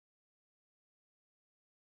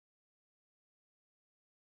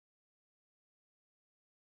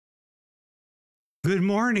Good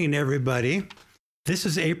morning, everybody. This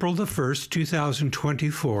is April the 1st,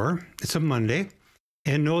 2024. It's a Monday.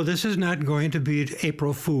 And no, this is not going to be an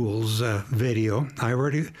April Fool's video. I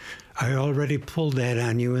already pulled that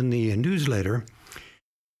on you in the newsletter.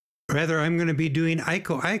 Rather, I'm going to be doing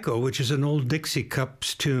Iko Iko, which is an old Dixie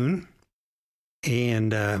Cups tune.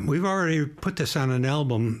 And we've already put this on an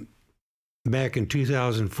album back in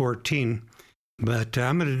 2014. But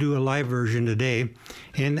I'm going to do a live version today.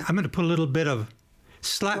 And I'm going to put a little bit of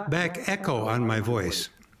slapback echo on my voice.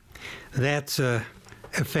 That's a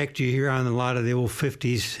effect you hear on a lot of the old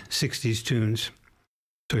 50s, 60s tunes.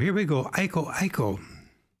 So here we go, Iko Iko.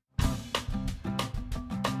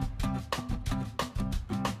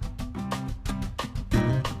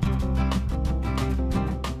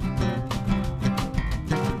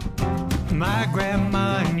 My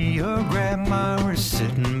grandma and your grandma were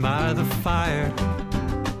sitting by the fire.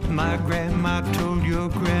 My grandma told your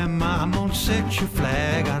grandma, I'm gonna set your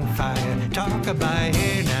flag on fire. Talk about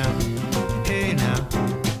hey now,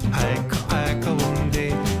 Iko Iko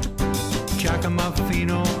onde,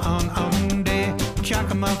 Chacamafino on onde,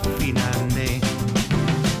 Chacamafinane.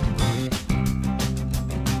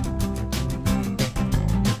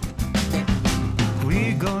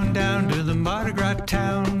 We going down to the Mardi Gras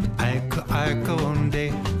town, Iko Iko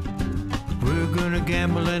onde. We're gonna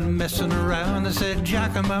gamble and messing around. I said,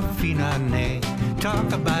 Jacamafinane.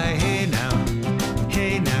 Talk about hey now,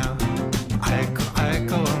 Iko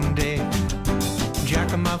Iko onde,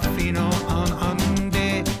 Jacamafino on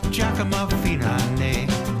onde, Jacamafinane.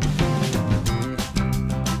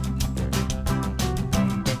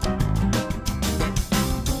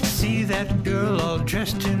 See that girl all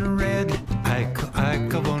dressed in red, Iko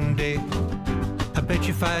Iko onde. I bet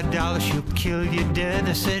you $5 she'll kill you dead.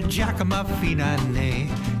 I said, Jacamafinane.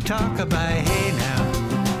 Talk about hey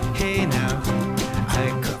now,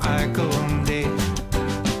 Iko Iko onde,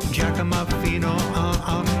 Jacamafino on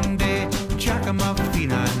onde,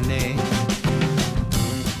 Jacamafinane.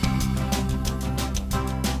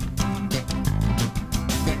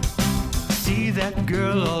 See that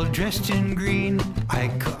girl all dressed in green,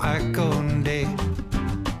 Iko Iko onde.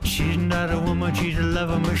 She's not a woman, she's a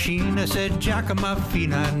love machine. I said,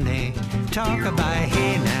 Jacamafinane. Talk about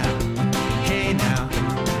hey now,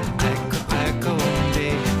 Iko Iko onde,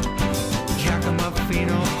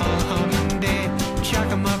 Jacamafino onde,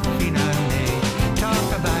 Jacamafinane. Talk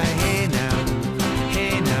about hey now,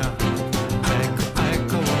 Iko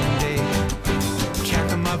Iko onde,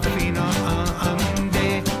 Jacamafino onde,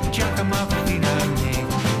 Jacamafinane.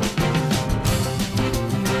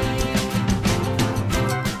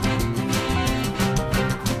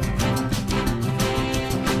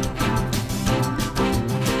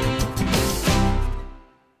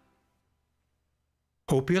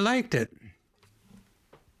 Hope you liked it.